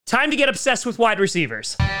Time to get obsessed with wide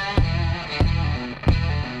receivers.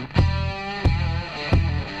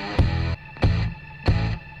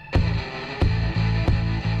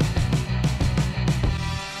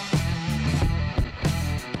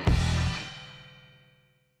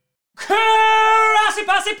 Crossy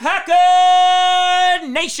Posse Packer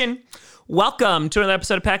Nation. Welcome to another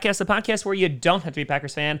episode of Packcast, the podcast where you don't have to be a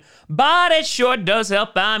Packers fan, but it sure does help.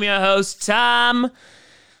 I'm your host, Tom.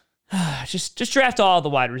 Just draft all the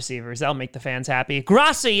wide receivers. That'll make the fans happy.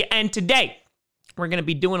 Grassi, and today we're going to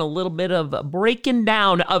be doing a little bit of a breaking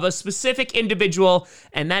down of a specific individual,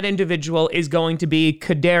 and that individual is going to be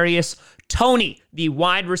Kadarius Toney, the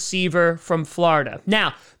wide receiver from Florida.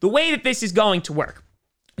 Now, the way that this is going to work,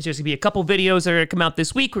 it's just going to be a couple videos that are going to come out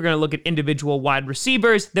this week. We're going to look at individual wide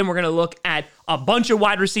receivers. Then we're going to look at a bunch of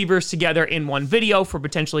wide receivers together in one video for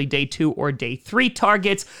potentially day 2 or day 3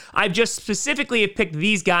 targets. I've just specifically picked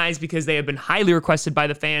these guys because they have been highly requested by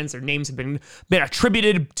the fans. Their names have been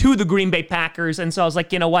attributed to the Green Bay Packers. And so I was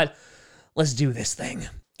like, you know what? Let's do this thing.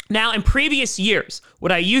 Now, in previous years,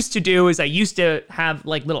 what I used to do is I used to have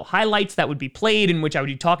like little highlights that would be played in which I would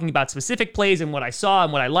be talking about specific plays and what I saw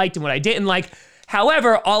and what I liked and what I didn't like.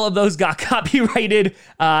 However, all of those got copyrighted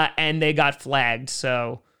and they got flagged.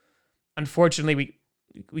 So unfortunately,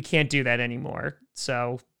 we can't do that anymore.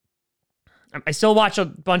 So I still watch a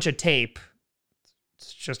bunch of tape.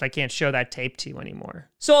 It's just I can't show that tape to you anymore.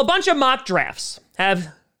 So a bunch of mock drafts have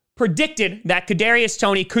predicted that Kadarius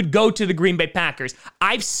Toney could go to the Green Bay Packers.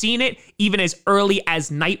 I've seen it even as early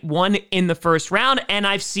as night 1 in the first round, and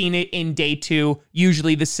I've seen it in day 2,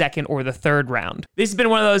 usually the second or the third round. This has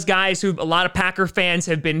been one of those guys who a lot of Packer fans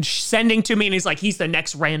have been sending to me, and he's like, he's the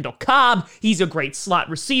next Randall Cobb. He's a great slot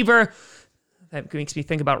receiver. That makes me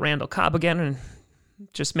think about Randall Cobb again, and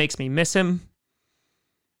just makes me miss him.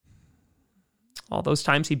 All those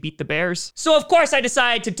times he beat the Bears. So, of course, I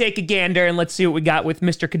decided to take a gander, and let's see what we got with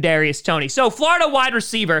Mr. Kadarius Toney. So, Florida wide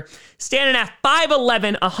receiver, standing at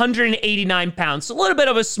 5'11", 189 pounds. So, a little bit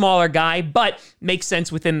of a smaller guy, but makes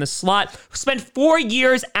sense within the slot. Spent 4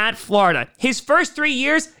 years at Florida. His first 3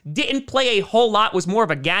 years didn't play a whole lot, was more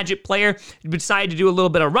of a gadget player. He decided to do a little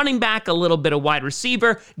bit of running back, a little bit of wide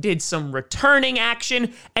receiver, did some returning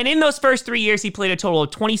action, and in those first 3 years, he played a total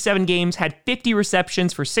of 27 games, had 50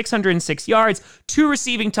 receptions for 606 yards, 2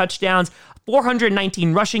 receiving touchdowns,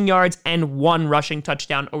 419 rushing yards, and 1 rushing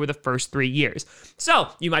touchdown over the first 3 years. So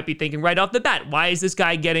you might be thinking right off the bat, why is this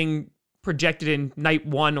guy getting projected in night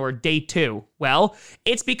 1 or day 2? Well,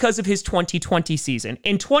 it's because of his 2020 season.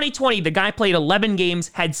 In 2020, the guy played 11 games,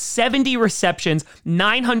 had 70 receptions,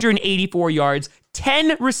 984 yards,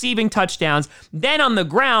 10 receiving touchdowns, then on the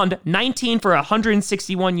ground, 19 for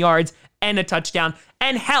 161 yards and a touchdown.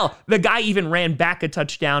 And hell, the guy even ran back a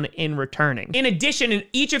touchdown in returning. In addition, in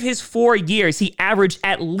each of his 4 years, he averaged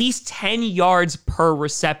at least 10 yards per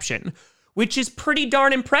reception, which is pretty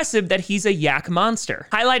darn impressive that he's a yak monster.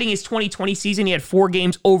 Highlighting his 2020 season, he had 4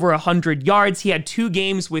 games over 100 yards. He had 2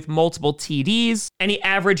 games with multiple TDs, and he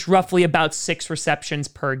averaged roughly about 6 receptions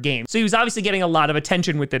per game. So he was obviously getting a lot of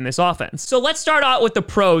attention within this offense. So let's start out with the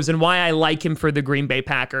pros and why I like him for the Green Bay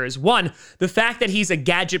Packers. 1, the fact that he's a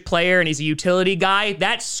gadget player and he's a utility guy,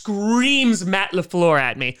 that screams Matt LaFleur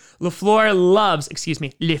at me. LaFleur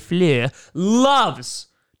loves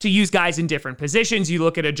to use guys in different positions. You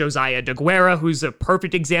look at a Josiah DeGuara, who's a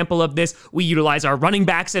perfect example of this. We utilize our running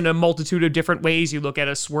backs in a multitude of different ways. You look at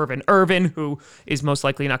a Swervin Irvin, who is most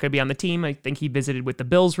likely not going to be on the team. I think he visited with the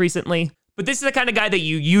Bills recently. But this is the kind of guy that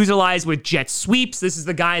you utilize with jet sweeps. This is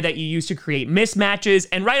the guy that you use to create mismatches.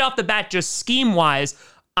 And right off the bat, just scheme-wise,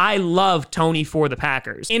 I love Toney for the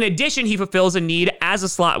Packers. In addition, he fulfills a need as a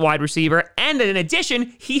slot wide receiver, and in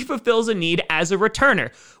addition, he fulfills a need as a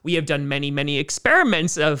returner. We have done many, many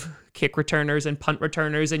experiments of kick returners and punt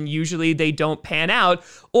returners, and usually they don't pan out.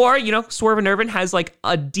 Or, Swervin Irvin has like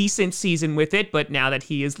a decent season with it, but now that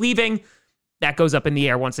he is leaving, that goes up in the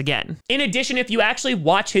air once again. In addition, if you actually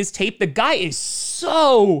watch his tape, the guy is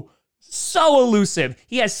so elusive.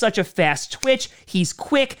 He has such a fast twitch. He's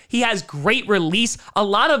quick. He has great release. A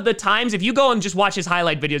lot of the times, if you go and just watch his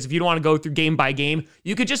highlight videos, if you don't want to go through game by game,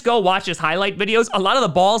 you could just go watch his highlight videos. A lot of the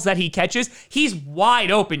balls that he catches, he's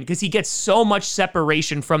wide open because he gets so much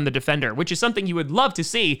separation from the defender, which is something you would love to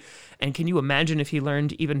see. And can you imagine if he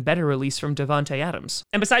learned even better release from Davante Adams?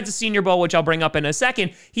 And besides the Senior Bowl, which I'll bring up in a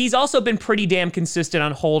second, he's also been pretty damn consistent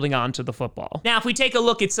on holding on to the football. Now, if we take a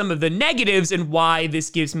look at some of the negatives and why this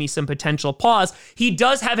gives me some potential pause, he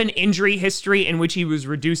does have an injury history in which he was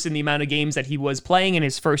reduced in the amount of games that he was playing in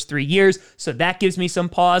his first 3 years, so that gives me some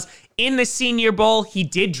pause. In the Senior Bowl, he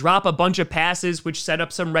did drop a bunch of passes, which set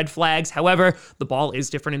up some red flags. However, the ball is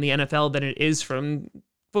different in the NFL than it is from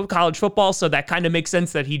college football, so that kind of makes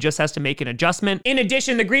sense that he just has to make an adjustment. In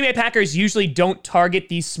addition, the Green Bay Packers usually don't target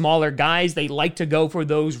these smaller guys. They like to go for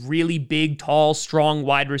those really big, tall, strong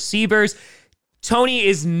wide receivers. Toney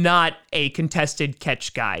is not a contested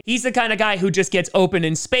catch guy. He's the kind of guy who just gets open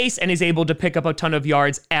in space and is able to pick up a ton of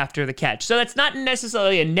yards after the catch. So that's not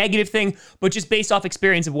necessarily a negative thing, but just based off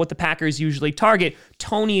experience of what the Packers usually target,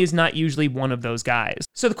 Toney is not usually one of those guys.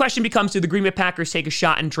 So the question becomes, do the Green Bay Packers take a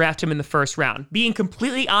shot and draft him in the first round? Being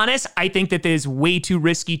completely honest, I think that it is way too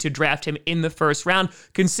risky to draft him in the first round,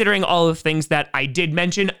 considering all of the things that I did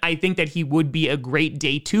mention. I think that he would be a great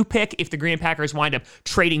day 2 pick if the Green Bay Packers wind up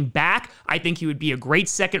trading back. I think he would be a great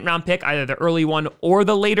second round pick, either the early one or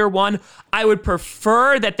the later one. I would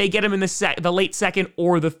prefer that they get him in the late second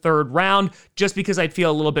or the third round, just because I'd feel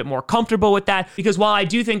a little bit more comfortable with that. Because while I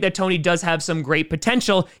do think that Toney does have some great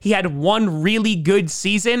potential, he had one really good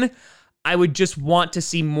season. I would just want to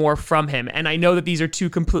see more from him. And I know that these are two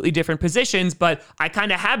completely different positions, but I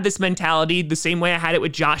kind of have this mentality the same way I had it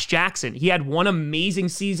with Josh Jackson. He had one amazing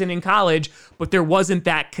season in college, but there wasn't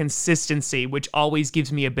that consistency, which always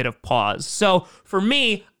gives me a bit of pause. So for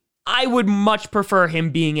me, I would much prefer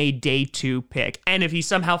him being a day 2 pick. And if he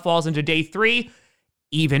somehow falls into day 3,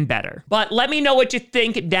 even better. But let me know what you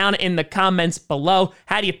think down in the comments below.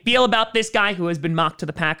 How do you feel about this guy who has been mocked to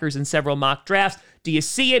the Packers in several mock drafts? Do you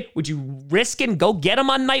see it? Would you risk and go get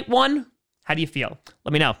him on night 1? How do you feel?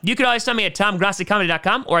 Let me know. You can always find me at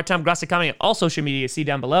TomGrassiComedy.com or at TomGrassiComedy on all social media you see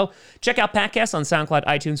down below. Check out podcasts on SoundCloud,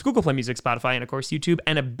 iTunes, Google Play Music, Spotify, and of course YouTube.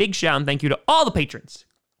 And a big shout and thank you to all the patrons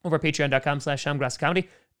over at patreon.com/TomGrassiComedy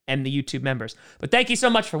and the YouTube members. But thank you so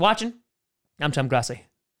much for watching. I'm Tom Grassi.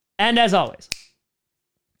 And as always,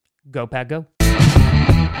 go Pack Go.